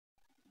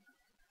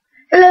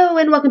Hello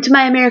and welcome to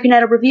my American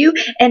Idol review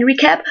and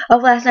recap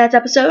of last night's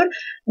episode.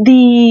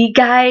 The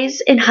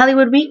guys in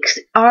Hollywood Weeks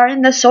are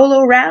in the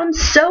solo round.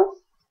 So,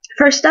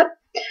 first up,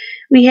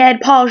 we had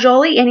Paul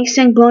Jolley and he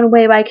sang Blown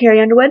Away by Carrie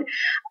Underwood.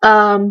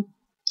 I'm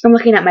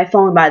looking at my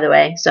phone, by the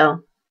way,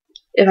 so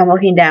if I'm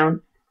looking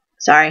down,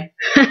 sorry.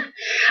 I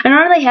don't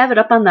really have it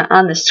up on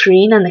the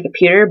screen on the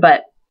computer,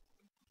 but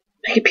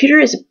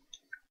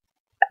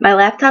my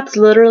laptop's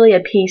literally a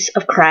piece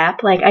of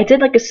crap. Like, I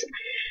did like a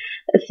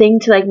thing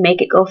to like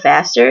make it go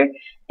faster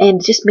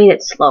and just made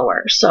it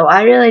slower. So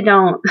I really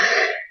don't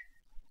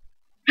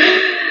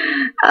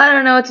I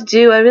don't know what to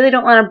do. I really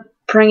don't want to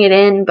bring it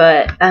in,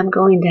 but I'm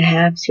going to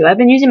have to. I've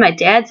been using my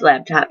dad's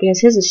laptop because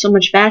his is so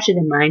much faster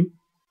than mine.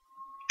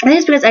 I think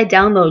it's because I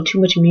download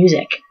too much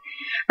music.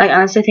 Like,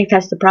 honestly, I think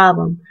that's the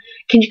problem.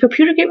 Can your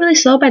computer get really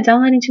slow by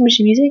downloading too much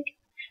music?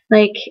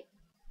 Like,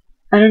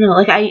 I don't know.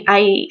 Like,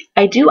 I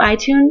do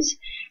iTunes,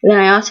 and then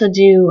I also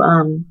do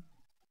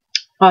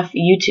off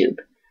YouTube.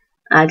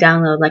 I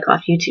download like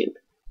off YouTube.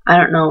 I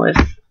don't know if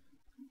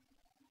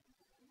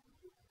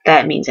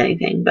that means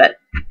anything, but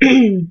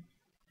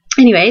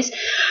anyways,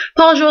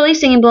 Paul Jolley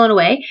singing Blown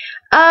Away.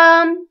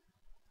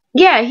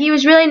 Yeah, he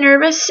was really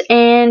nervous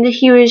and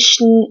he was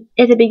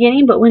at the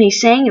beginning, but when he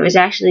sang, it was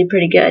actually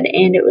pretty good,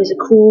 and it was a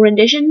cool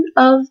rendition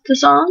of the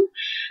song.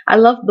 I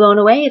love Blown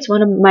Away. It's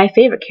one of my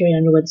favorite Carrie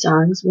Underwood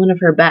songs, one of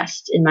her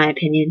best, in my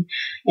opinion.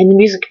 And the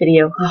music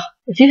video,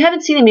 if you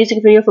haven't seen the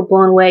music video for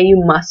Blown Away,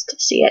 you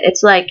must see it.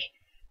 It's like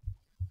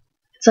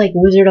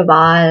Wizard of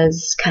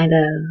Oz, kind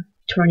of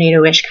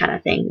tornado-ish kind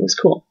of thing. It was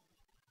cool.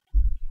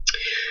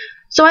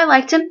 So I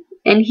liked him,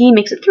 and he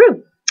makes it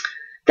through.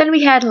 Then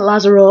we had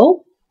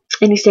Lazaro,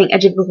 and he sang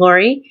Edge of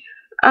Glory.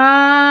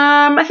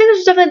 I think this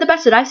was definitely the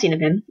best that I've seen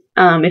of him.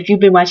 If you've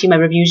been watching my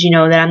reviews, you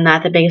know that I'm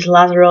not the biggest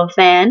Lazaro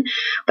fan,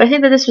 but I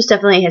think that this was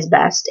definitely his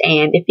best,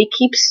 and if he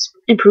keeps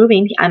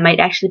improving, I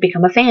might actually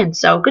become a fan.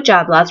 So good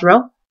job,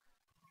 Lazaro.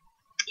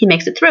 He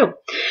makes it through.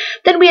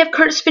 Then we have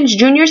Curtis Finch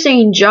Jr.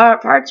 singing Jar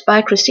of Hearts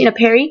by Christina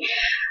Perri.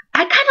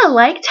 I kind of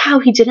liked how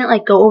he didn't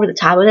like go over the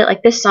top with it.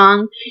 Like, this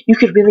song, you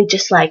could really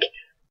just like,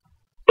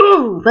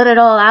 ooh, let it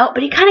all out.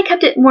 But he kind of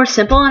kept it more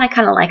simple, and I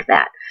kind of like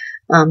that.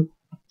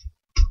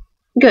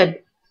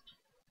 Good.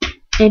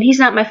 And he's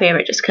not my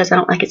favorite just because I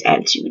don't like his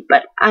attitude.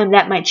 But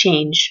that might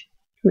change.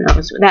 Who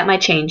knows? That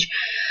might change.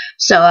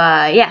 So,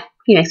 yeah,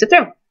 he makes it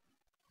through.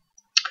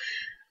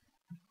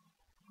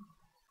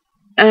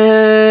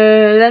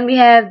 Then we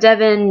have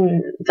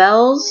Devin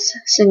Velez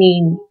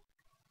singing.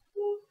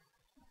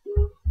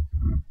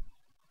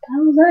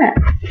 What was that?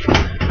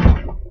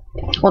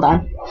 Hold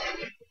on.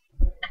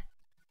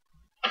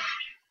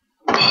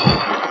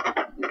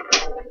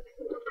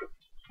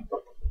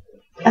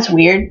 That's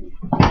weird.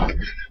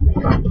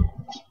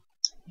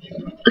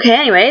 Okay,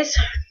 anyways.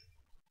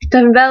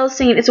 Devin Velez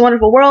singing It's a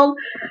Wonderful World.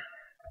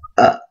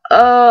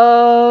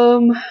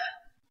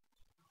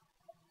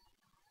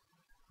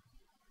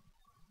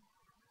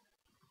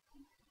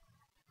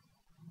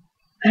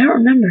 I don't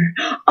remember.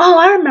 Oh,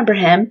 I remember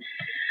him.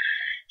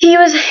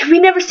 We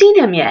never seen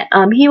him yet.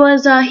 He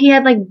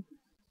had like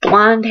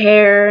blonde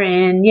hair,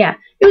 and yeah,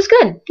 it was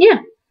good. Yeah.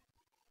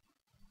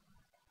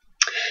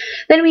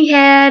 Then we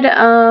had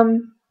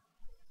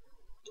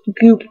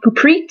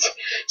Gurpreet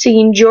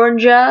singing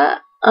Georgia.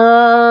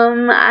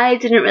 I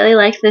didn't really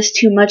like this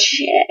too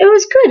much. It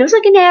was good. It was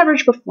like an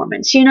average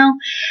performance, you know.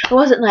 It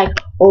wasn't like,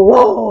 oh,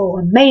 whoa,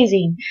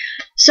 amazing.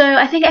 So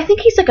I think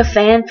he's like a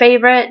fan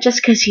favorite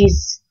just because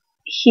he's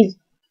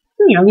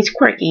you know, he's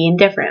quirky and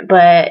different,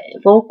 but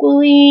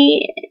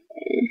vocally,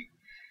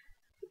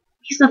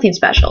 he's nothing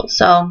special.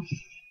 So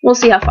we'll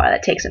see how far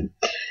that takes him.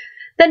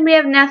 Then we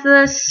have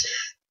Matheus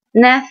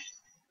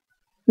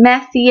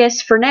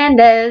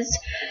Fernandes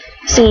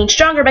singing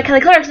Stronger by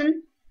Kelly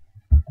Clarkson.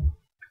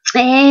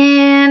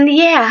 And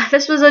yeah,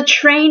 this was a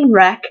train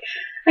wreck.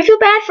 I feel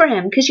bad for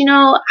him because, you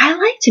know, I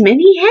liked him and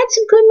he had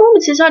some good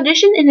moments. His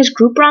audition and his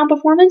group round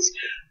performance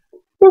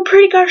were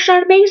pretty gosh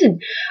darn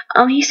amazing.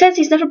 He says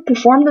he's never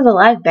performed with a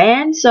live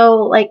band,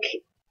 so like,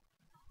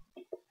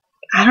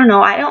 I don't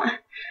know. I don't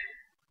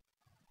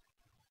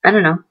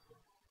know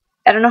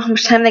how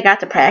much time they got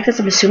to practice.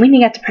 I'm assuming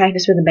they got to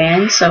practice with a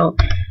band, so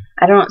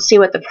I don't see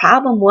what the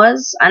problem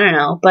was. I don't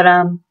know, but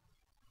I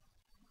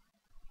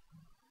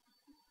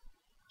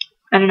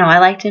don't know. I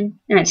liked him,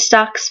 and it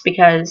sucks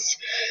because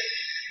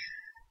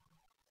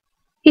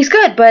he's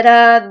good,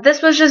 but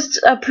this was just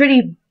a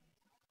pretty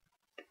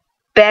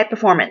bad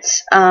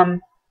performance.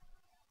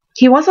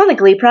 He was on the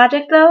Glee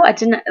project though. I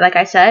didn't, like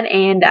I said,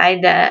 and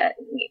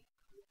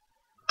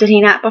did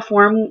he not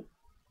perform?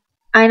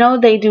 I know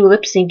they do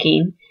lip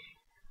syncing.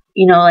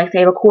 You know, like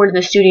they record in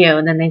the studio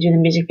and then they do the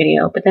music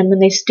video. But then when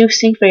they do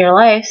Sing for Your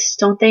Life,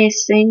 don't they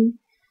sing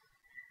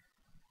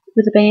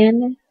with a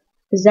band?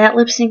 Is that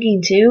lip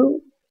syncing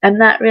too? I'm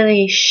not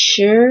really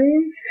sure.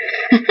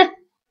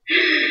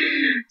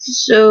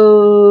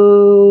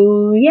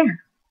 So yeah.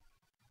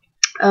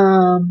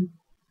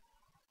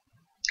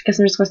 Guess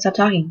I'm just gonna stop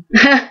talking.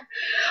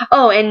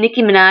 Oh, and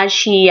Nicki Minaj,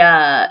 she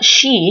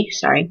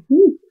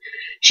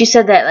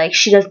said that like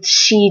she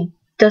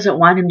doesn't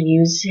want him to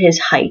use his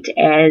height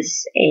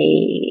as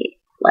a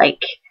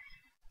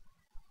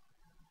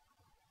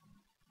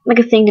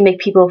a thing to make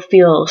people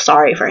feel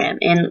sorry for him,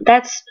 and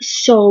that's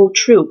so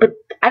true. But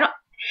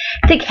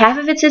I think half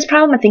of it's his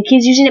problem. I think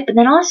he's using it, but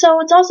then also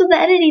it's also the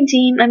editing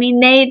team. I mean,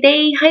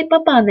 they hype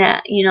up on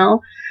that, you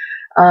know,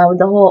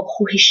 the whole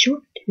he's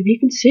short and he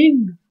can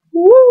sing,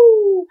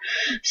 woo.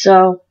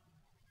 So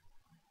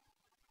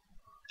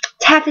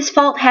it's half his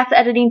fault, half the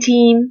editing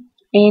team,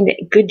 and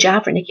good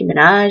job for Nicki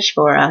Minaj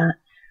for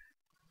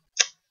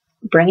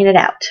bringing it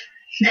out.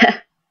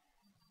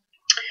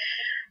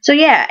 So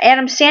yeah,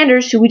 Adam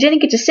Sanders, who we didn't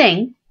get to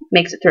sing,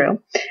 makes it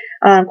through.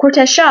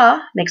 Cortez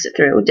Shaw makes it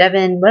through.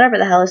 Devin, whatever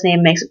the hell his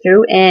name, makes it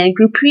through. And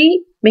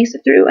Gurpreet makes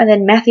it through. And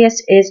then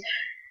Matheus is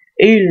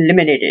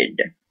eliminated.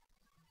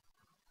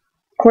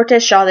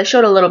 Cortez Shaw, they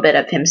showed a little bit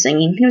of him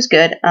singing. He was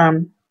good.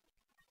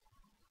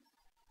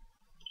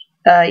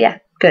 Yeah,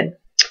 good.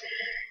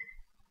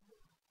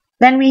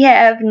 Then we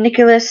have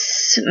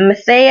Nicholas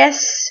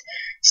Matheus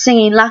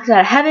singing Locked Out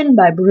of Heaven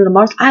by Bruno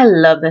Mars. I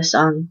love this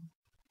song.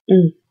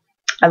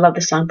 I love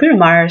this song. Bruno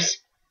Mars.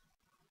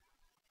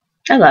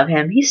 I love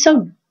him. He's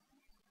so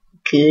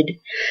good.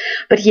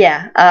 But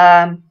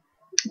yeah,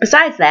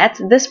 besides that,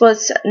 this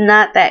was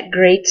not that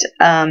great.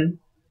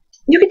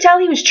 You could tell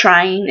he was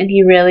trying, and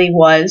he really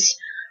was.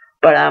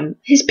 But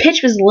his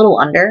pitch was a little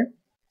under,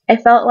 I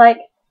felt like.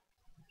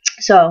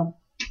 So,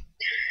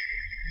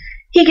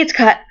 he gets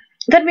cut.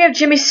 Then we have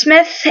Jimmy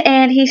Smith,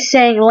 and he's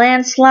saying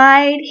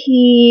Landslide.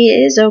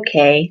 He is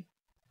okay.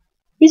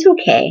 He's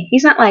okay.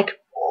 He's not like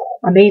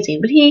amazing,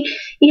 but he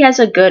has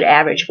a good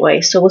average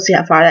voice, so we'll see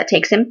how far that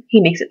takes him.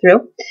 He makes it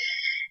through.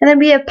 And then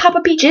we have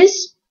Papa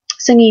Peachez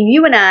singing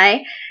You and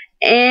I,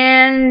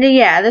 and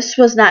yeah, this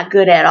was not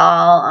good at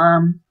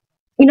all.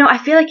 You know, I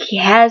feel like he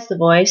has the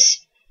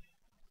voice.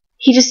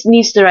 He just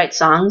needs the right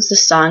songs. The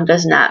song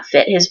does not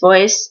fit his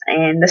voice,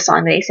 and the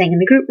song that he sang in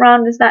the group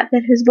round does not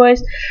fit his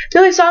voice. The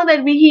only song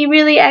that he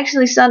really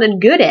actually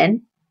sounded good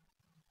in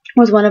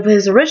was one of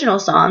his original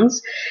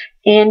songs.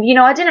 And, you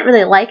know, I didn't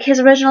really like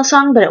his original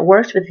song, but it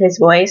worked with his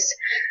voice.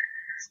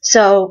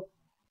 So,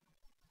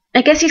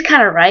 I guess he's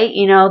kind of right.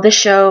 You know, this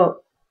show,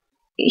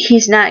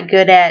 he's not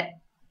good at,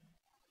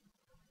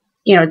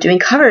 you know, doing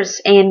covers.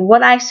 And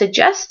what I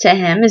suggest to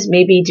him is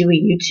maybe do a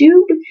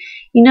YouTube.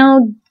 You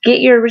know, get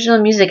your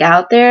original music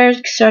out there.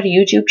 Start a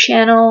YouTube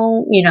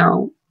channel. You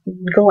know,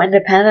 go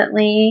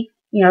independently.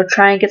 You know,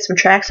 try and get some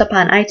tracks up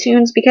on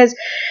iTunes. Because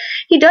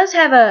he does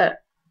have a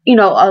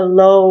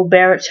low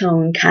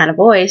baritone kind of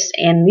voice,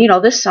 and, you know,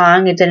 this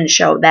song, it didn't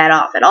show that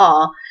off at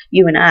all,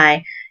 You and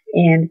I,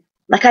 and,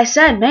 like I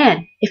said,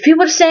 man, if he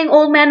would have sang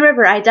Old Man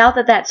River, I doubt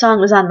that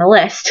song was on the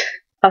list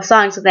of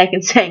songs that they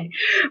can sing,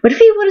 but if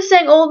he would have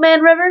sang Old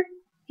Man River,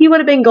 he would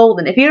have been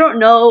golden. If you don't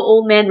know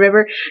Old Man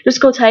River,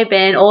 just go type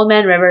in Old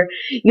Man River,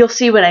 you'll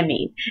see what I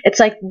mean. It's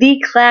like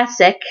the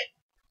classic,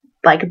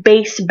 like,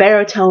 bass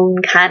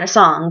baritone kind of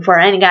song for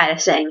any guy to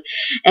sing.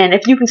 And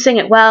if you can sing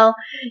it well,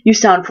 you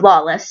sound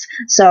flawless.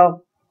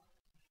 So,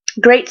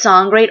 great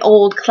song, great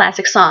old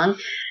classic song.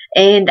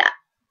 And,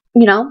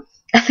 you know,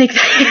 I think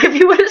that if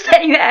you would have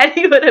sang that,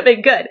 he would have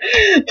been good.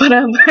 But,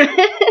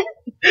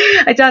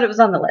 I doubt it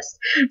was on the list.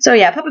 So,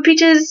 yeah, Papa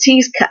Peachez,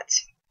 he's cut.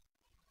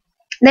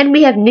 Then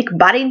we have Nick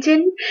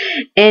Boddington,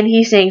 and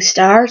he's saying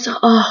Stars.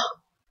 Oh,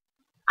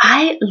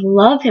 I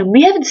love him.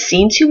 We haven't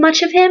seen too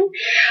much of him.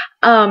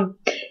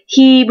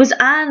 He was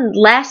on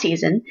last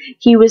season.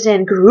 He was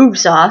in Groove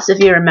Sauce, if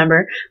you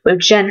remember, with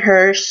Jen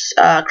Hurst,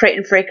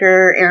 Creighton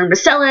Fraker, Aaron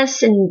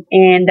Bacelis,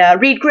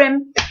 and Reed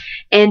Grimm.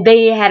 And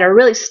they had a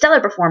really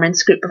stellar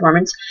performance, group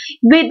performance.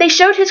 They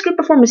showed his group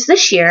performance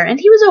this year, and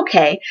he was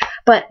okay.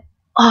 But,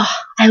 oh,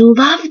 I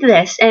loved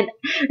this. And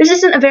this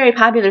isn't a very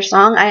popular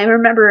song. I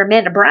remember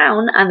Amanda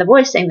Brown on The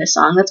Voice sang this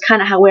song. That's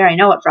kind of where I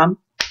know it from.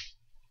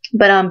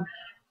 But,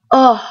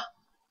 oh,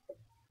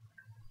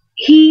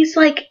 he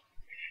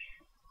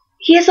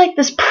has like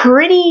this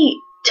pretty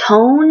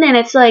tone, and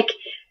it's like,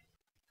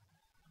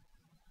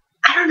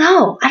 I don't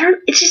know,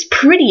 it's just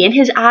pretty, and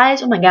his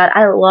eyes, oh my god,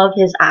 I love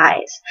his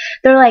eyes.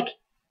 They're like,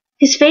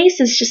 his face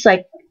is just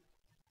like,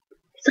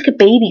 it's like a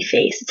baby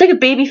face. It's like a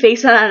baby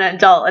face on an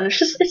adult, and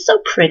it's so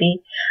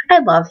pretty. I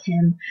love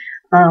him.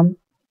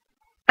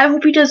 I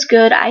hope he does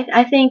good.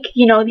 I think,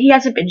 you know, he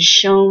hasn't been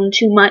shown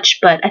too much,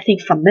 but I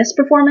think from this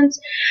performance,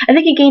 I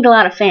think he gained a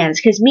lot of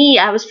fans. Because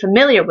I was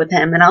familiar with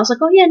him, and I was like,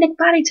 oh yeah, Nick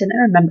Boddington,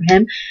 I remember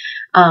him.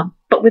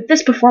 But with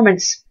this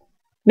performance,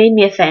 made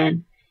me a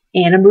fan,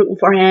 and I'm rooting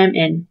for him,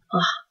 and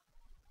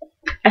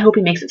I hope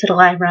he makes it to the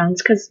live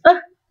rounds, because I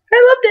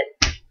loved it.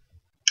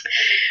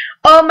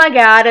 Oh my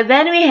god, and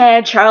then we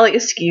had Charlie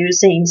Askew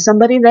saying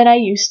Somebody That I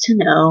Used to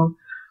Know.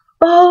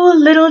 Oh,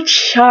 little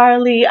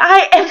Charlie.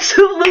 I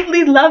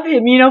absolutely love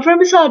him, you know, from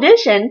his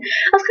audition. I was kind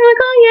of like,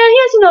 oh yeah, he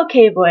has an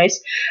okay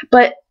voice.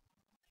 But,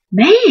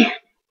 man,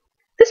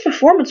 this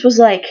performance was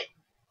like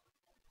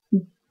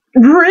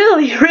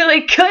really,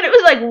 really good. It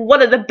was like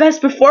one of the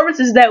best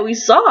performances that we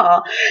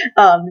saw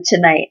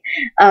tonight.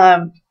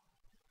 I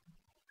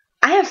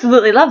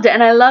absolutely loved it.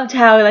 And I loved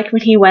how, like,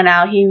 when he went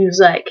out, he was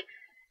like,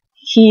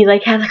 he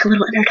like had like a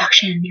little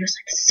introduction. He was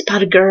like, "This is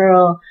about a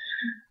girl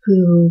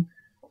who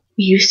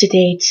we used to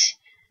date,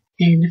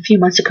 and a few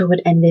months ago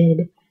it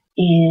ended,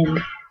 and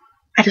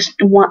I just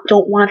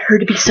don't want her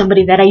to be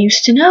somebody that I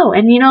used to know."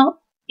 And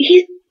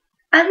he's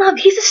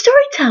a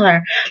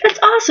storyteller. That's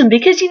awesome,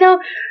 because in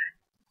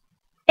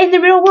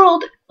the real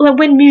world,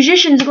 when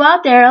musicians go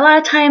out there, a lot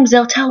of times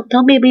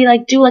they'll maybe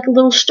like do like a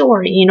little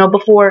story,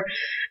 before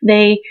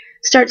they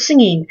start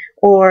singing,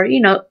 or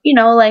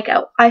like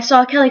I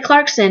saw Kelly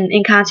Clarkson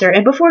in concert,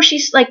 and before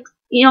she's like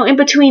in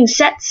between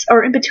sets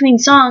or in between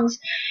songs,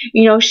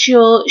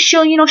 she'll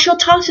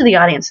talk to the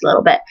audience a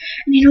little bit,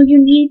 and you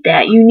need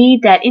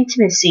that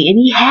intimacy, and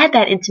he had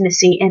that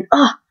intimacy, and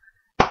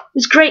it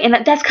was great.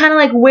 And that's kind of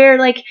like where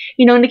Nicki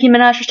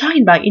Minaj was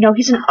talking about.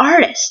 He's an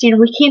artist. He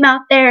came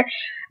out there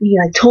and he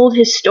like told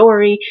his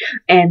story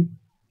and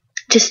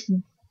just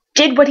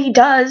did what he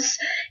does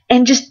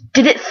and just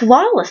did it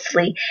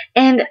flawlessly.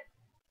 And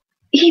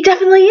he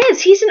definitely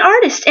is. He's an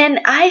artist, and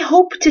I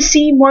hope to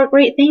see more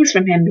great things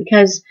from him,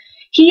 because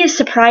he has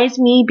surprised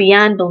me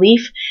beyond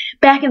belief.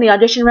 Back in the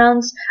audition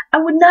rounds, I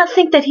would not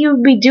think that he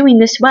would be doing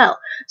this well.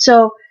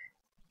 So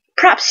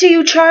props to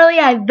you, Charlie.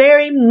 I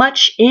very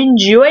much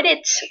enjoyed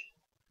it.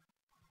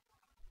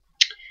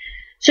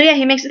 So yeah,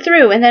 he makes it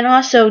through. And then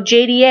also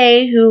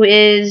JDA, who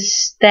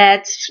is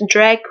that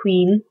drag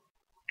queen.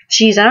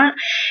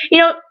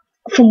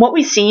 From what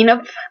we've seen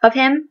of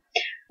him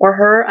or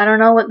her, I don't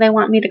know what they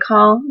want me to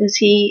call. Is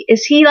he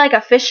like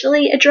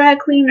officially a drag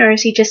queen, or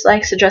is he just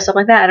likes to dress up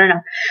like that? I don't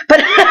know.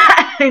 But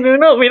I don't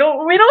know. We don't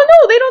know.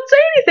 They don't say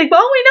anything. But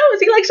all we know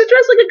is he likes to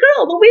dress like a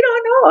girl. But we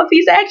don't know if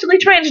he's actually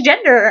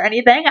transgender or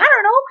anything. I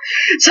don't know.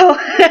 So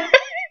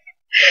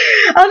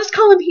I'll just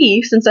call him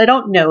he, since I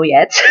don't know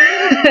yet.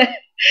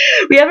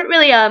 We haven't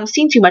really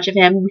seen too much of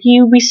him.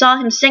 We saw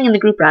him sing in the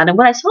group round, and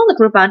what I saw in the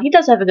group round, he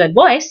does have a good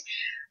voice.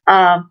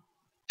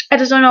 I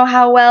just don't know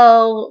how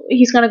well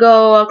he's going to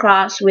go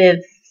across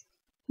with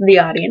the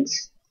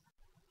audience.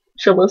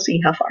 So we'll see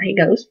how far he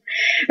goes.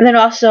 And then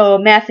also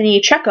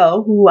Mathis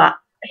Checo, who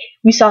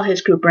we saw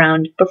his group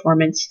round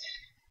performance.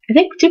 I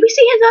think, did we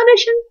see his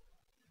audition?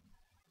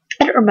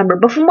 I don't remember,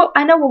 but from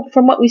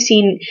what we've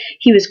seen,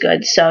 he was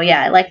good. So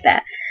yeah, I like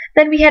that.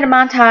 Then we had a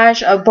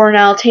montage of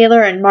Bornell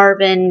Taylor and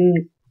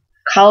Marvin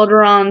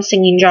Calderon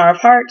singing Jar of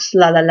Hearts,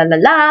 la la la la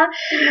la.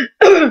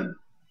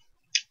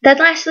 Then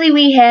lastly,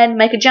 we had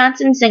Micah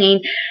Johnson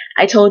singing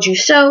I Told You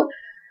So.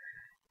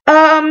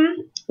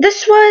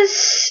 This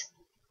was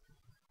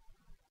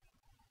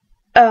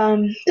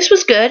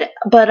good,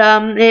 but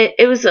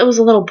it was a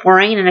little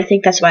boring, and I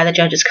think that's why the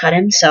judges cut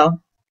him. So,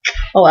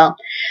 oh well.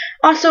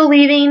 Also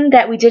leaving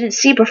that we didn't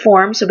see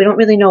perform, so we don't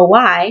really know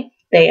why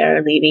they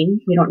are leaving.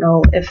 We don't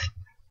know if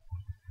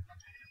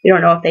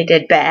they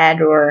did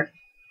bad or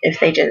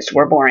if they just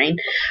were boring.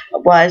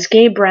 Was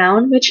Gabe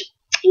Brown, which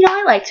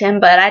I liked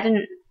him, but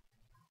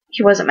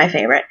he wasn't my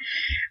favorite.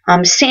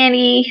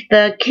 Sandy,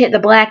 the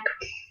black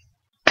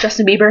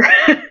Justin Bieber,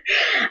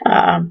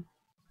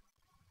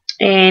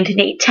 and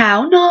Nate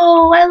Tao.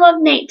 No, I love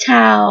Nate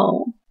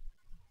Tao.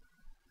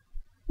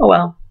 Oh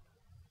well.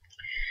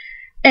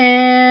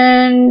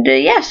 And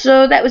yeah,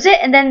 so that was it.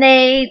 And then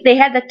they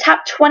had the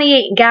top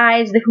 28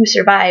 guys who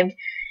survived,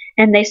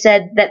 and they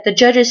said that the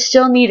judges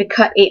still need to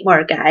cut 8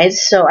 more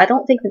guys. So I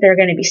don't think that they're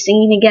going to be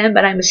singing again,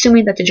 but I'm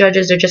assuming that the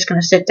judges are just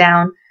going to sit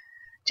down,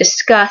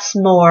 discuss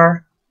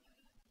more,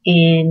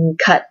 and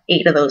cut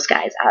 8 of those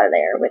guys out of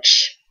there,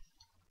 which,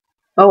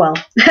 oh well.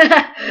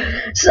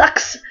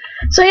 Sucks.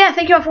 So yeah,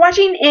 thank you all for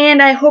watching,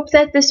 and I hope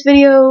that this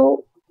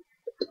video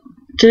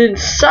didn't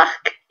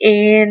suck,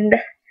 and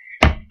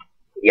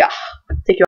yeah, thank you all.